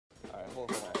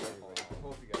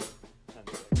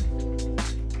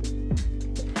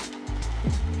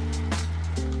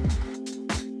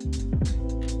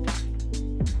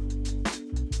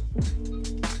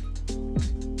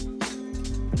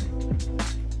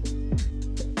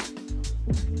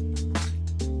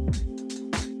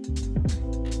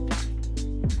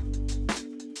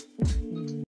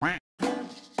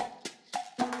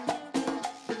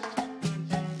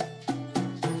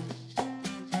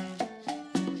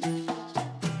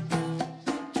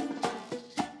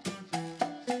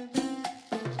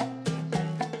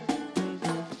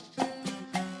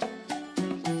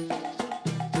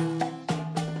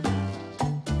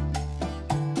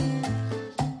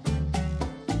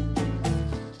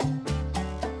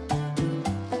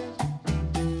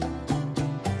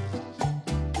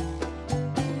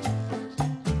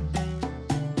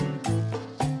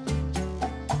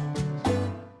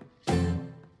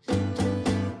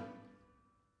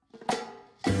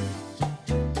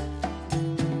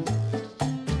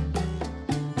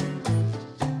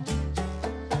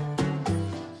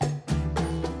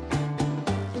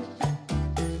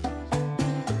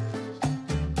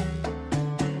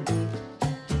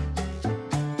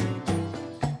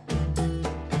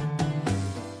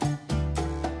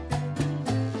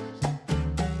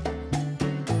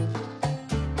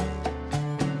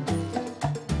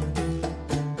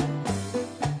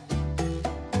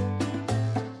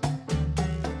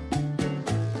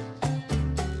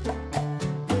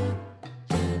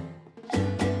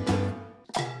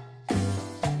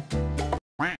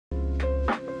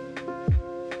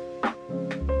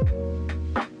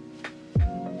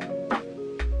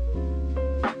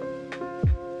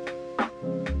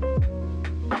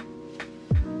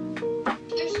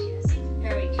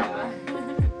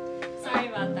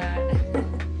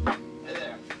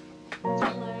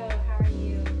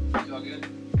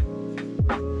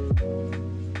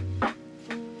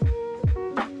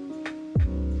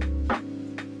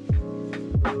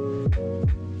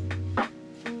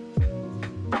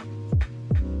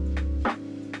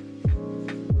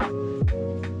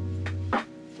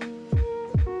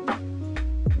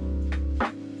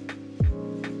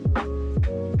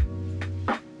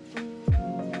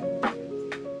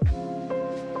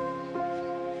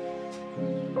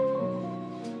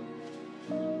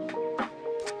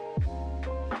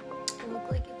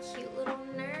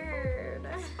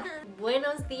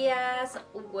Buenos dias,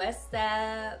 what's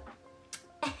up?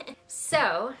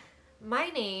 So, my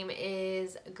name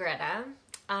is Greta.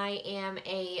 I am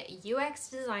a UX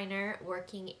designer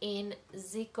working in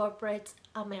the corporate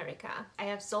America. I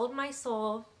have sold my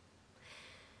soul.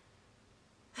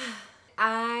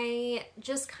 I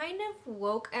just kind of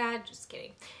woke at, just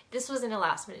kidding. This wasn't a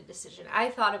last minute decision. I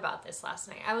thought about this last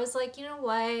night. I was like, you know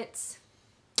what?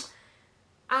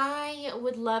 I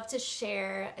would love to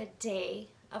share a day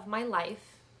of my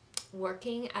life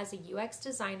working as a UX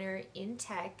designer in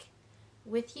tech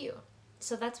with you.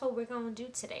 So that's what we're going to do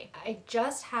today. I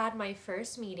just had my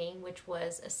first meeting, which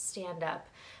was a stand-up.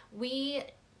 I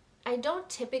don't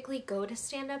typically go to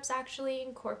stand-ups actually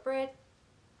in corporate.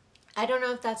 I don't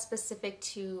know if that's specific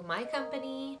to my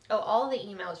company. Oh, all the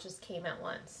emails just came at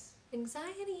once.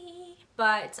 Anxiety.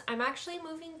 But I'm actually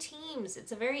moving teams.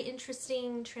 It's a very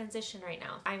interesting transition right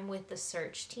now. I'm with the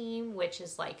search team, which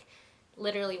is like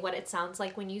literally what it sounds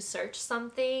like when you search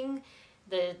something.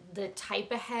 The type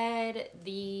ahead,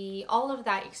 all of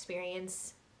that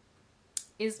experience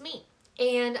is me.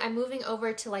 And I'm moving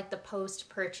over to like the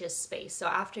post-purchase space. So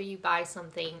after you buy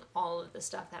something, all of the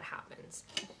stuff that happens.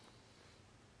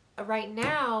 Right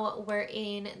now, we're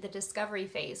in the discovery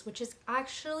phase, which is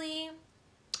actually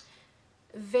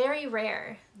very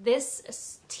rare.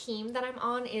 This team that I'm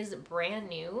on is brand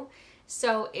new,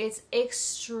 so it's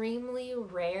extremely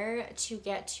rare to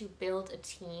get to build a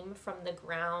team from the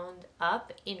ground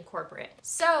up in corporate.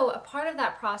 So a part of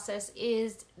that process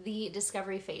is the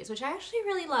discovery phase, which I actually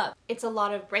really love. It's a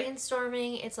lot of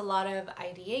brainstorming, it's a lot of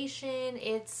ideation,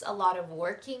 it's a lot of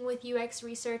working with UX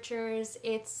researchers,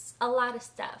 it's a lot of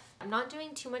stuff. I'm not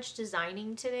doing too much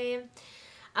designing today.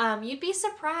 You'd be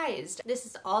surprised. This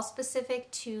is all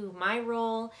specific to my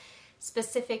role,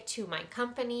 specific to my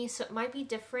company, so it might be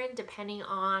different depending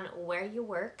on where you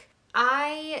work.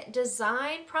 I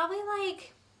design probably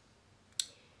like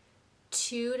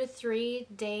 2 to 3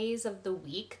 days of the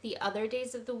week. The other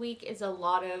days of the week is a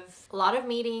lot of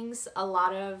meetings, a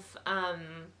lot of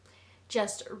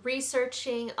just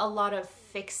researching, a lot of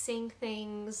fixing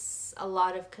things, a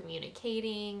lot of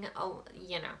communicating,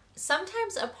 you know.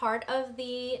 Sometimes a part of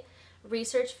the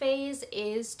research phase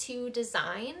is to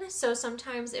design. So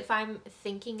sometimes if I'm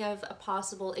thinking of a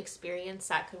possible experience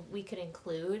that we could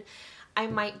include, I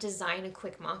might design a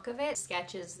quick mock of it.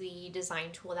 Sketch is the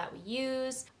design tool that we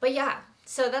use. But yeah,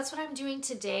 so that's what I'm doing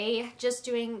today. Just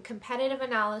doing competitive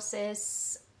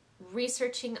analysis,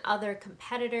 researching other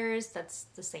competitors. That's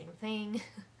the same thing.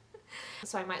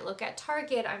 So I might look at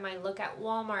Target, I might look at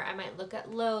Walmart, I might look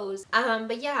at Lowe's.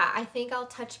 But yeah, I think I'll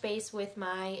touch base with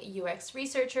my UX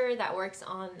researcher that works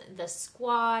on the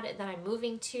squad that I'm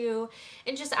moving to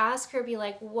and just ask her, be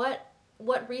like, what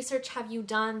research have you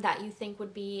done that you think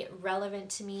would be relevant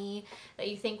to me, that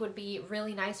you think would be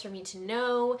really nice for me to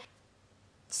know?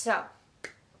 So,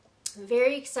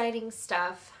 very exciting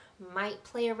stuff. Might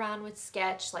play around with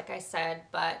Sketch, like I said,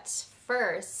 but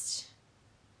first,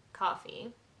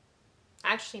 coffee.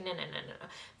 Actually, no.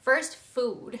 First,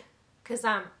 food, because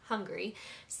I'm hungry.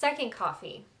 Second,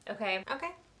 coffee, okay?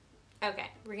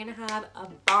 Okay, we're gonna have a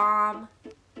bomb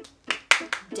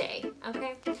day,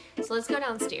 okay? So let's go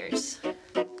downstairs.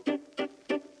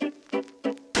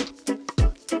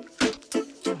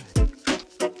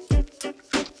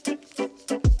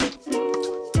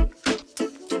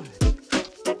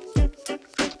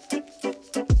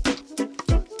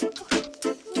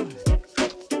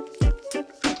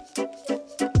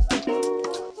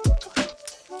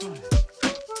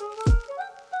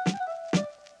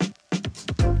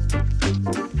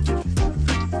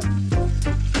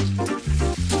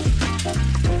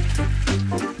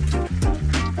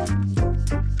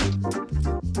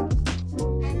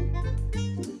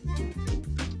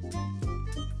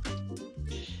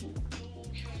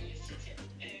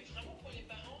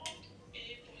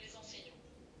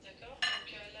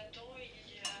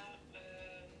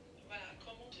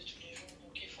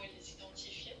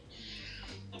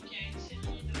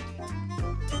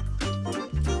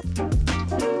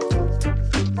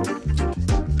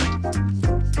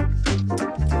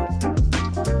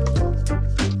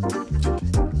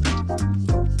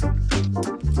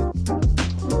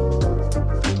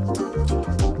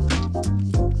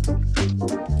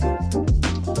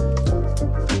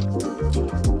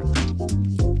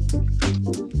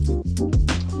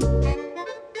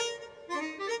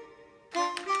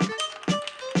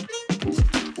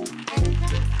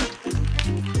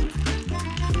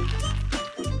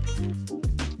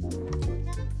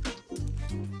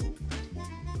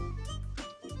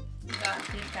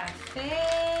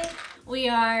 We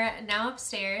are now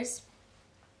upstairs.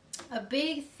 A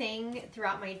big thing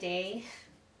throughout my day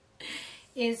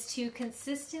is to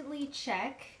consistently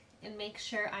check and make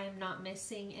sure I am not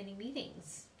missing any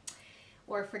meetings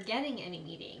or forgetting any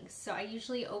meetings. So I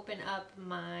usually open up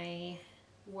my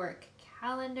work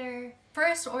calendar.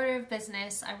 First order of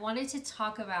business I wanted to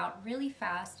talk about really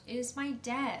fast is my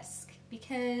desk,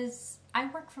 because I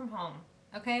work from home,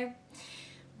 okay?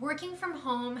 Working from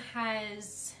home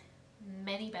has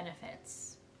many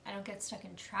benefits. I don't get stuck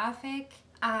in traffic.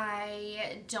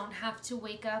 I don't have to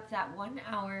wake up that 1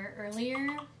 hour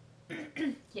earlier.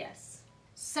 Yes.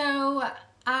 So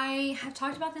I have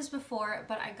talked about this before,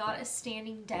 but I got a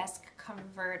standing desk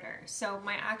converter. So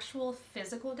my actual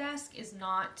physical desk is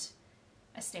not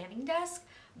a standing desk,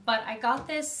 but I got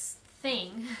this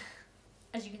thing,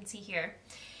 as you can see here,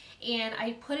 and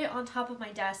I put it on top of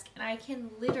my desk, and I can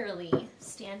literally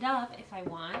stand up if I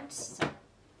want. So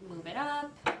move it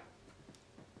up.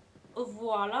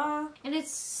 Voila. And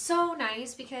it's so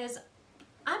nice because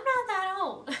I'm not that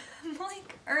old. I'm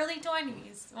like early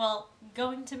 20s. Well,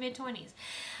 going to mid 20s.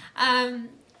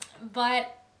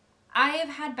 But I have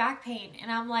had back pain,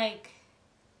 and I'm like,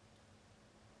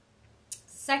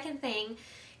 second thing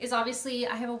is obviously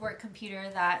I have a work computer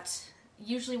that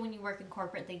usually when you work in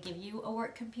corporate, they give you a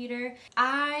work computer.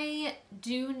 I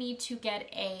do need to get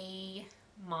a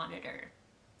monitor.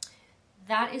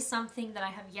 That is something that I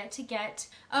have yet to get.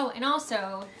 Oh, and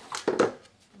also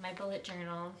my bullet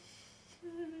journal.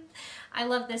 I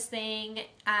love this thing.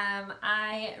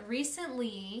 I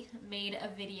recently made a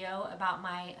video about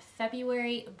my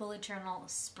February bullet journal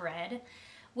spread,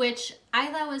 which I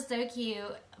thought was so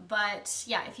cute. But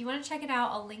yeah, if you want to check it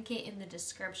out, I'll link it in the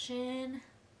description.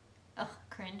 Oh,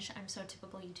 cringe. I'm so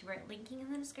typical YouTuber. Linking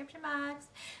in the description box.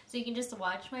 So you can just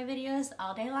watch my videos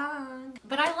all day long.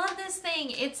 But I love this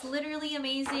thing. It's literally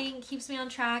amazing. Keeps me on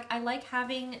track. I like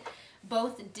having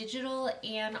both digital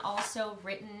and also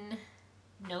written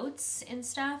notes and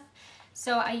stuff.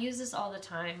 So I use this all the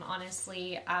time.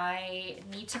 Honestly, I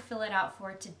need to fill it out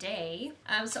for today.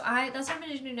 That's what I'm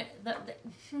gonna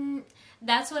do.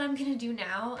 That's what I'm gonna do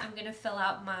now. I'm gonna fill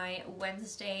out my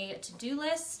Wednesday to-do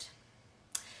list.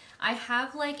 I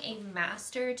have like a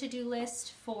master to-do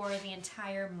list for the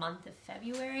entire month of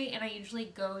February, and I usually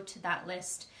go to that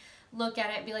list, look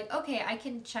at it, be like, okay, I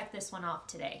can check this one off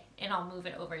today, and I'll move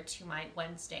it over to my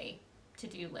Wednesday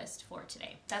to-do list for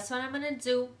today. That's what I'm gonna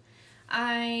do.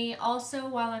 I also,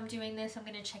 while I'm doing this, I'm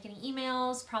gonna check any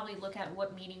emails, probably look at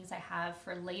what meetings I have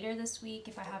for later this week,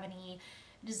 if I have any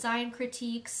design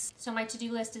critiques. So my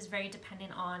to-do list is very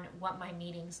dependent on what my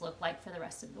meetings look like for the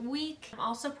rest of the week. I'm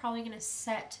also probably gonna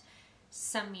set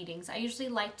some meetings. I usually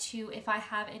like to, if I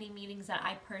have any meetings that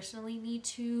I personally need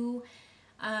to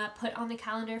put on the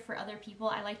calendar for other people,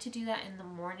 I like to do that in the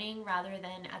morning rather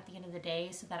than at the end of the day,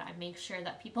 so that I make sure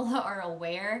that people are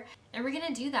aware. And we're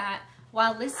gonna do that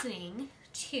while listening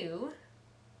to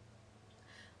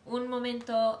Un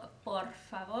Momento Por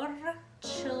Favor,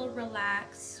 chill,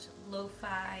 relaxed,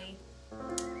 lo-fi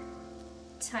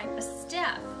type of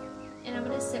stuff. And I'm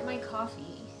gonna sip my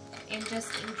coffee and just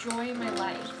enjoy my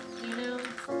life, you know?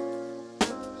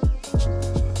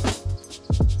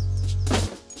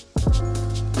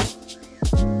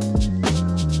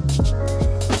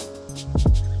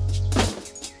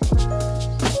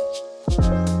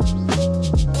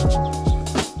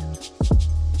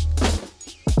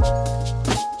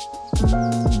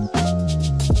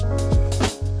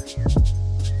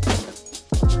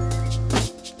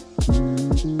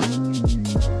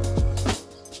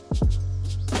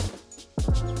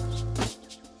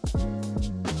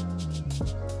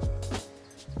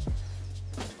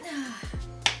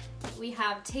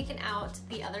 Taken out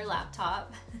the other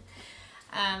laptop.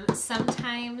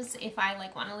 Sometimes if I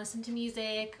like want to listen to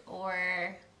music,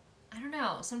 or I don't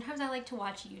know, sometimes I like to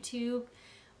watch YouTube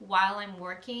while I'm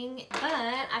working. But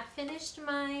I finished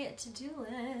my to-do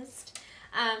list,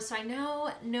 so I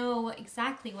know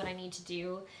exactly what I need to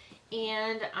do,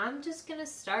 and I'm just gonna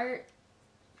start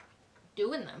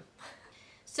doing them.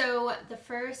 So the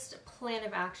first plan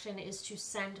of action is to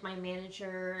send my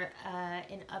manager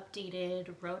an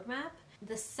updated roadmap.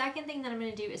 The second thing that I'm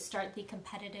going to do is start the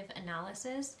competitive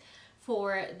analysis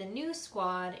for the new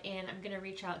squad, and I'm going to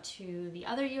reach out to the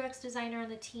other UX designer on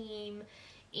the team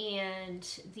and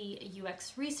the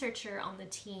UX researcher on the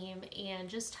team and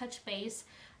just touch base,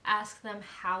 ask them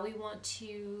how we want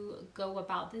to go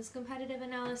about this competitive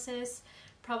analysis,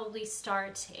 probably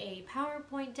start a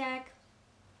PowerPoint deck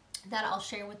that I'll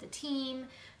share with the team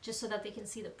just so that they can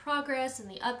see the progress and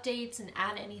the updates and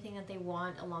add anything that they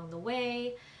want along the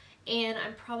way. And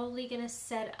I'm probably going to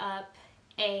set up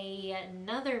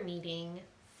another meeting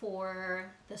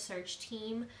for the search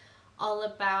team all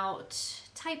about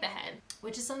type ahead,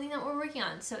 which is something that we're working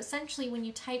on. So essentially when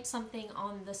you type something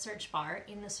on the search bar,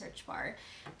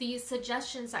 these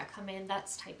suggestions that come in,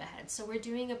 that's type ahead. So we're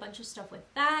doing a bunch of stuff with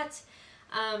that.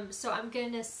 So I'm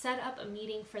going to set up a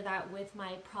meeting for that with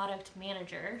my product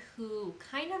manager, who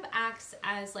kind of acts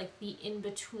as like the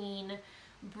in-between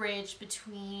bridge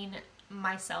between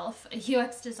myself, a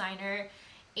UX designer,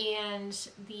 and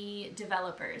the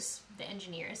developers, the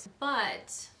engineers.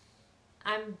 But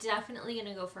I'm definitely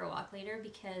gonna go for a walk later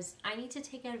because I need to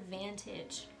take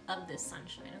advantage of this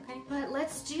sunshine, okay? But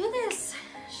let's do this,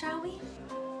 shall we?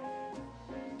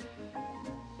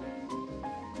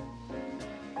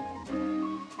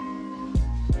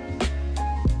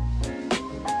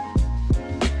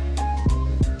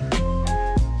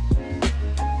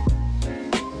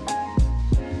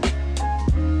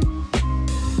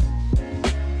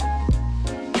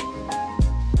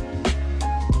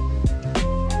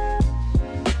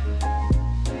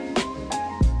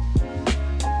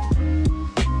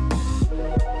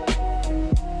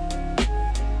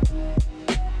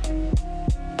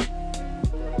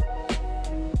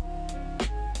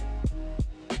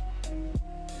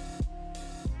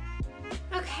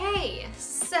 Okay,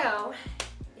 so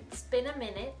it's been a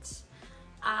minute.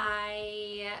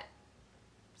 I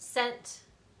sent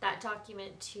that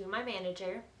document to my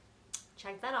manager,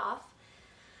 check that off.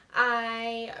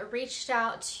 I reached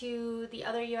out to the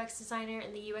other UX designer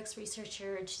and the UX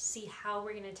researcher to see how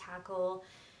we're going to tackle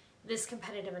this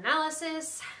competitive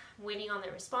analysis, waiting on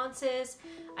their responses.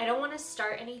 I don't want to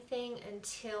start anything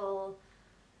until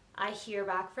I hear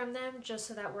back from them, just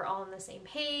so that we're all on the same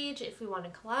page, if we want to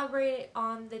collaborate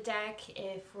on the deck,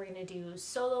 if we're going to do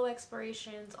solo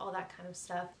explorations, all that kind of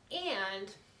stuff.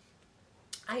 And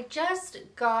I just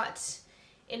got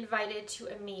invited to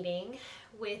a meeting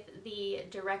with the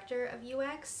director of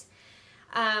UX.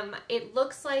 It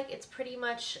looks like it's pretty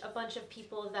much a bunch of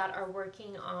people that are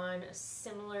working on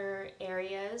similar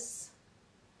areas,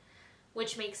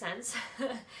 which makes sense.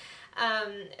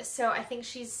 So I think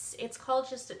it's called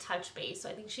just a touch base. So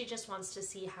I think she just wants to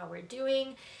see how we're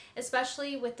doing,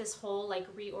 especially with this whole like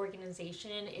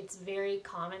reorganization. It's very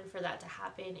common for that to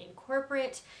happen in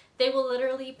corporate. They will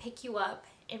literally pick you up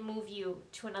and move you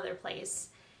to another place,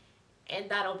 and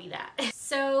that'll be that.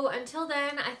 So until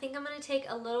then, I think I'm gonna take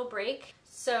a little break.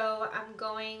 So I'm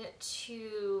going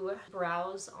to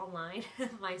browse online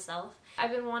myself.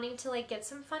 I've been wanting to like get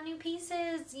some fun new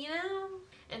pieces, you know?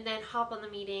 And then hop on the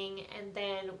meeting, and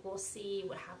then we'll see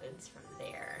what happens from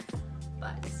there.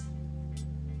 But it's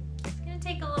gonna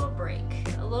take a little break,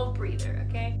 a little breather,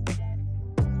 okay?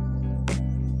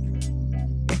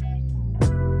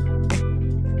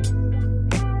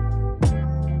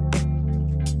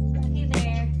 Hey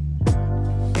there.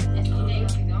 Hey,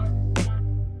 how's it going?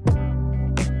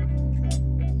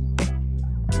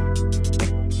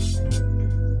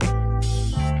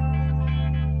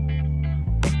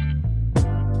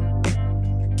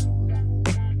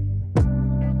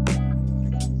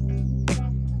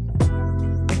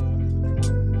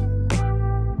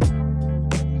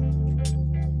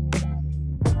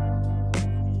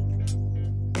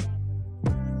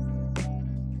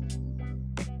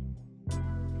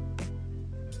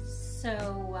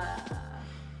 So,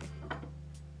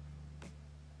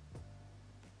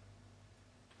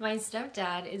 my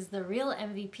stepdad is the real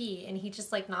MVP, and he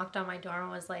just like knocked on my door and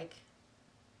was like,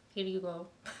 here you go.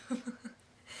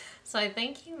 So I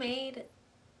think he made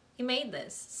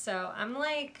this. So I'm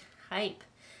like hype.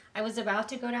 I was about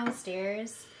to go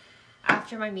downstairs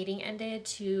after my meeting ended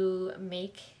to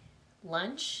make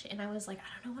lunch, and I was like,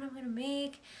 I don't know what I'm gonna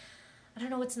make. I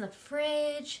don't know what's in the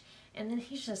fridge. And then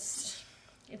he's just,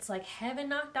 it's like heaven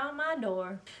knocked on my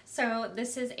door. So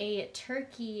this is a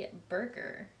turkey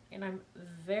burger, and I'm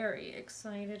very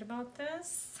excited about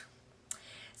this.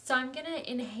 So I'm gonna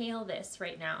inhale this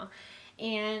right now.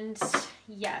 And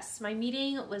yes, my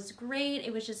meeting was great.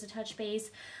 It was just a touch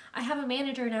base. I have a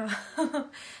manager now.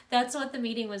 That's what the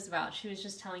meeting was about. She was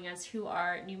just telling us who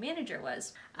our new manager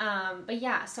was. But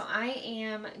yeah, so I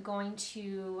am going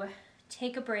to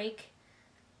take a break,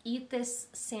 eat this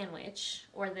sandwich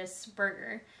or this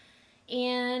burger,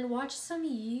 and watch some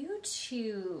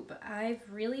YouTube. I've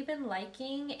really been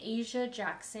liking Asia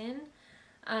Jackson.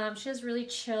 She has really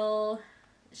chill,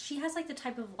 she has like the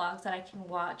type of vlogs that I can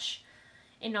watch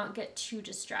and not get too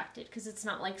distracted, because it's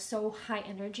not like so high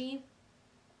energy.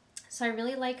 So I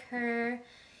really like her,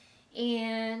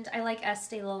 and I like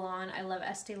Estee Lauder. I love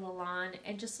Estee Lauder.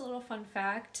 And just a little fun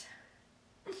fact,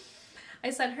 I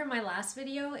sent her my last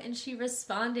video and she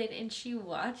responded and she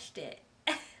watched it.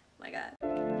 Oh my god.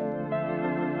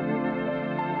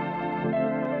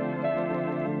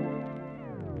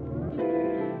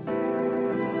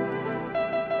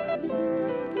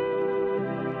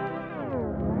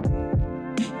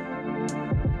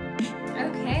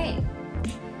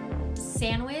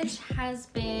 has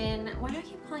been, why do I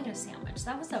keep calling it a sandwich?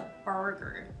 That was a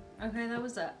burger. Okay, that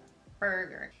was a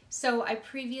burger. So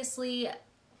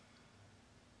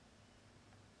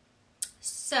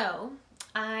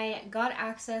I got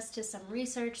access to some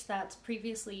research that's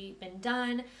previously been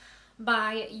done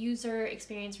by user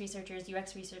experience researchers,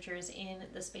 UX researchers in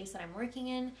the space that I'm working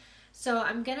in. So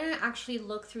I'm gonna actually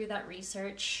look through that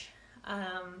research,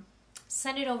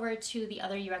 send it over to the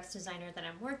other UX designer that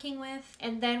I'm working with,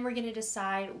 and then we're gonna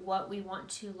decide what we want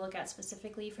to look at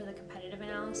specifically for the competitive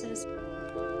analysis.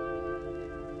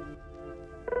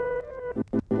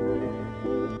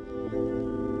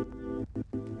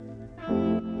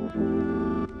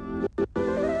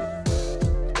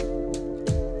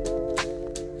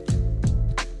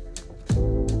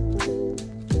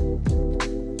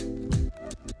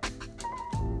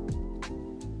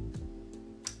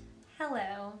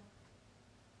 Hello.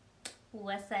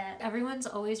 What's up? Everyone's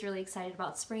always really excited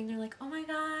about spring. They're like, oh my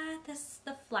god,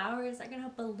 the flowers are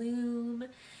gonna bloom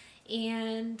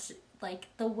and like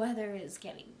the weather is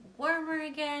getting warmer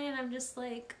again, and I'm just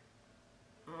like,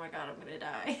 oh my god, I'm gonna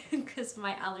die because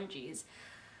my allergies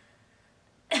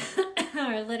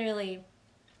are literally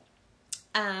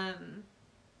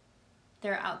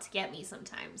they're out to get me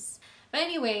sometimes. But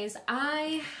anyways,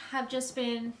 I have just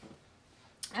been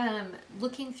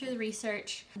looking through the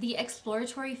research. The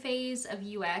exploratory phase of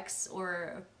UX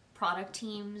or product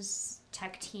teams,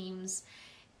 tech teams,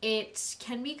 it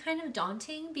can be kind of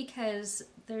daunting because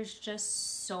there's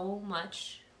just so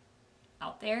much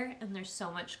out there and there's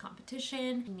so much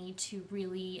competition. You need to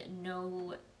really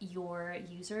know your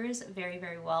users very,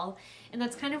 very well. And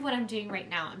that's kind of what I'm doing right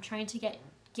now. I'm trying to get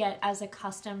as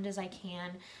accustomed as I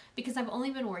can because I've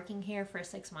only been working here for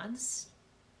 6 months.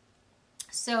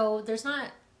 So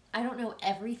I don't know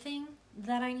everything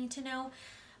that I need to know,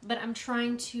 but I'm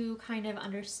trying to kind of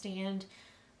understand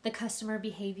the customer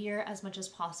behavior as much as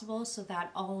possible so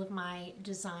that all of my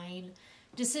design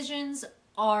decisions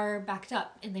are backed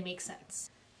up and they make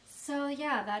sense. So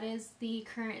yeah, that is the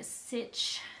current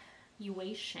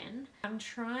situation. I'm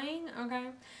trying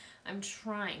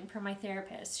per my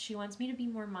therapist. She wants me to be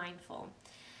more mindful.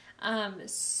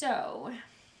 So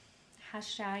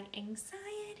hashtag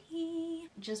anxiety.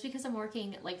 Just because I'm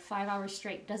working like 5 hours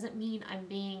straight doesn't mean I'm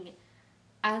being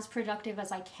as productive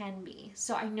as I can be.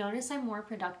 So I notice I'm more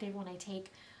productive when I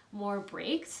take more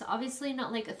breaks. Obviously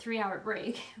not like a 3-hour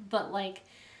break, but like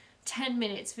 10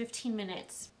 minutes, 15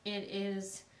 minutes. It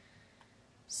is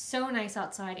so nice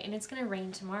outside and it's gonna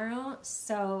rain tomorrow.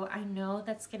 So I know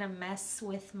that's gonna mess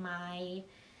with my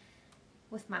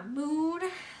mood.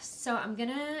 So I'm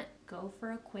gonna go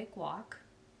for a quick walk.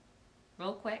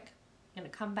 Real quick. I'm gonna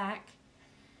come back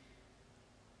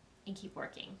and keep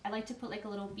working. I like to put like a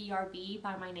little BRB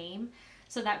by my name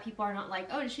so that people are not like,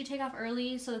 oh, did she take off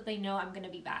early? So that they know I'm gonna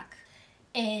be back.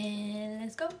 And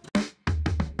let's go.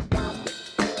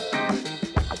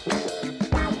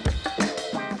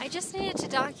 I just needed to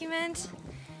document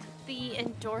the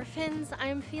endorphins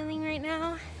I'm feeling right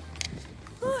now.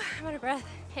 Whew, I'm out of breath.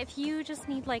 If you just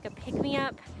need like a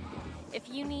pick-me-up, if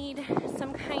you need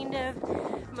some kind of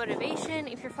motivation,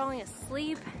 if you're falling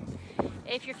asleep,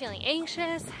 if you're feeling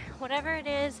anxious, whatever it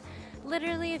is,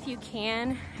 literally if you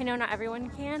can, I know not everyone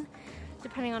can,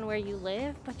 depending on where you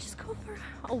live, but just go for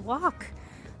a walk.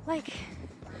 Like,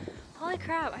 holy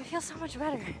crap, I feel so much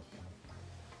better.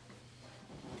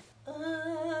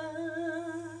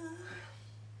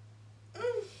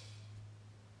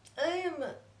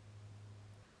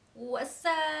 What's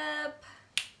up?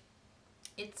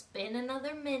 It's been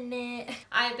another minute.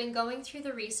 I've been going through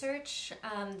the research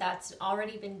that's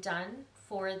already been done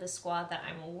for the squad that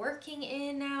I'm working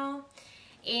in now,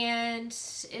 and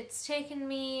it's taken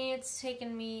me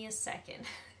a second.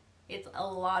 It's a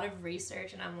lot of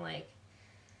research and I'm like,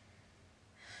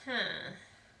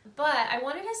 But I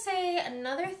wanted to say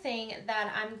another thing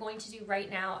that I'm going to do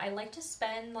right now. I like to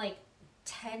spend like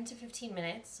 10 to 15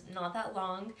 minutes, not that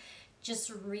long,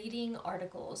 just reading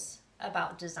articles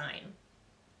about design.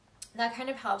 That kind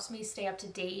of helps me stay up to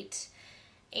date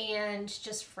and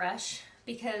just fresh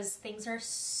because things are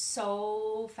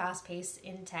so fast-paced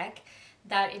in tech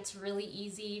that it's really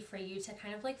easy for you to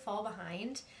kind of like fall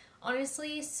behind,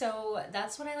 honestly. So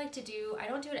that's what I like to do. I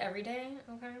don't do it every day,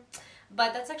 okay?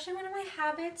 But that's actually one of my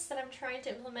habits that I'm trying to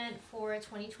implement for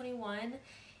 2021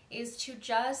 is to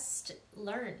just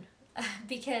learn.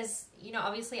 Because, you know,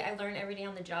 obviously I learn every day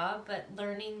on the job, but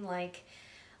learning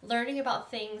about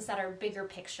things that are bigger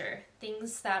picture,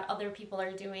 things that other people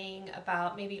are doing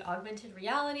about maybe augmented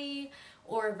reality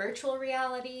or virtual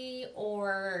reality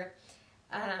or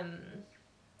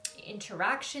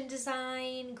interaction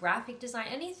design, graphic design,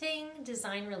 anything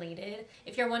design related.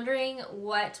 If you're wondering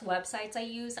what websites I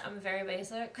use, I'm very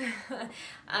basic.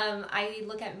 I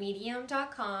look at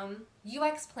medium.com,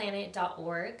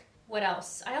 uxplanet.org. What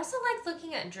else? I also like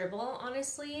looking at Dribble,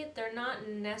 honestly. They're not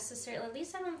necessarily, at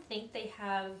least I don't think they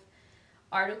have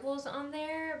articles on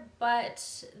there,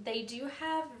 but they do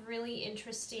have really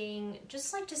interesting,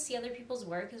 just like to see other people's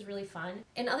work is really fun.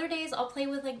 And other days I'll play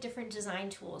with like different design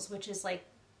tools, which is like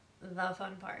the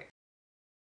fun part.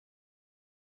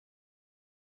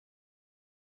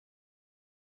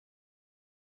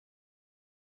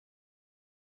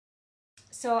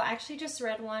 So I actually just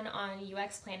read one on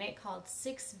UX Planet called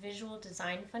 6 Visual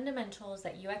Design Fundamentals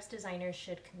that UX Designers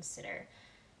Should Consider.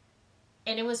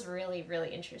 And it was really, really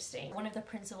interesting. One of the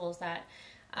principles that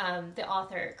the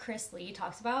author, Chris Lee,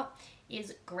 talks about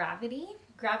is gravity.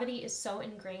 Gravity is so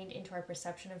ingrained into our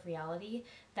perception of reality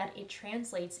that it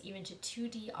translates even to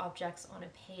 2D objects on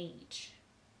a page.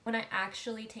 When I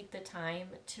actually take the time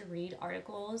to read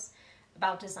articles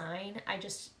about design, I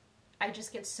just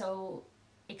get so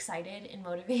excited and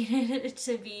motivated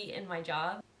to be in my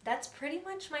job. That's pretty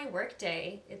much my work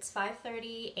day. It's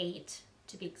 5:38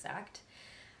 to be exact.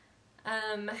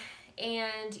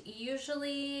 And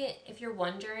usually, if you're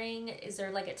wondering, is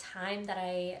there like a time that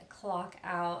I clock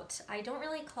out? I don't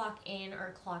really clock in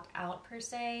or clock out per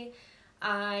se.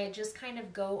 I just kind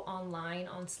of go online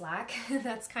on Slack.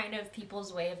 That's kind of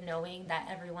people's way of knowing that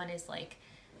everyone is like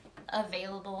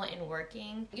available and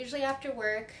working. Usually after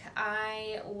work,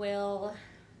 I will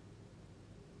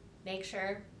make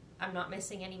sure I'm not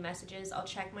missing any messages. I'll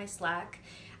check my Slack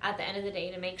at the end of the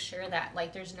day to make sure that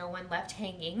like there's no one left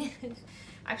hanging.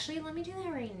 Actually, let me do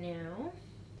that right now.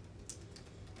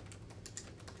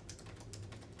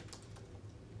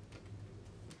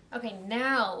 Okay,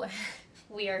 now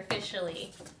we are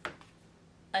officially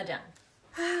done.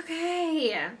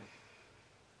 Okay.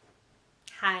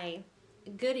 Hi.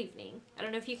 Good evening. I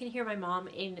don't know if you can hear my mom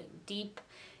in deep,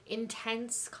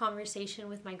 intense conversation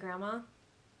with my grandma.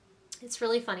 It's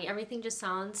really funny. Everything just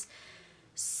sounds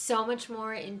so much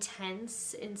more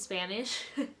intense in Spanish.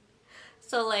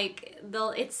 So like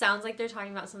it sounds like they're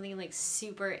talking about something like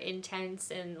super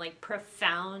intense and like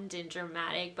profound and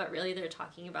dramatic, but really they're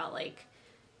talking about like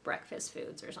breakfast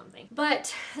foods or something.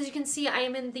 But as you can see, I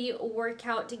am in the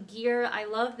workout gear. I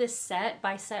love this set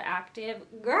by Set Active.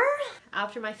 Girl!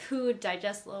 After my food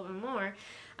digests a little bit more,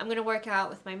 I'm gonna work out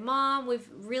with my mom. We've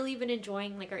really been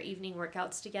enjoying like our evening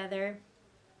workouts together.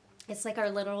 It's like our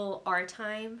little art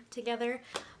time together.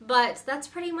 But that's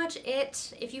pretty much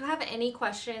it. If you have any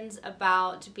questions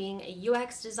about being a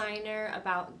UX designer,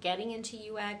 about getting into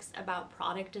UX, about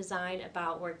product design,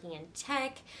 about working in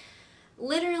tech,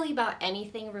 literally about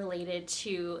anything related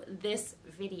to this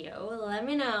video, let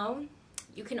me know.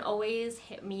 You can always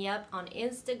hit me up on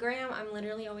Instagram. I'm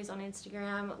literally always on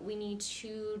Instagram. We need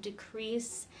to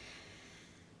decrease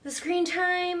the screen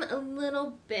time a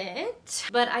little bit,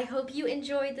 but I hope you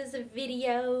enjoyed this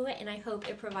video and I hope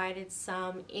it provided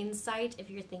some insight. If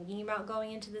you're thinking about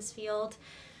going into this field,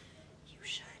 you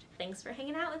should. Thanks for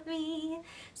hanging out with me.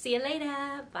 See you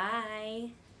later.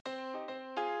 Bye.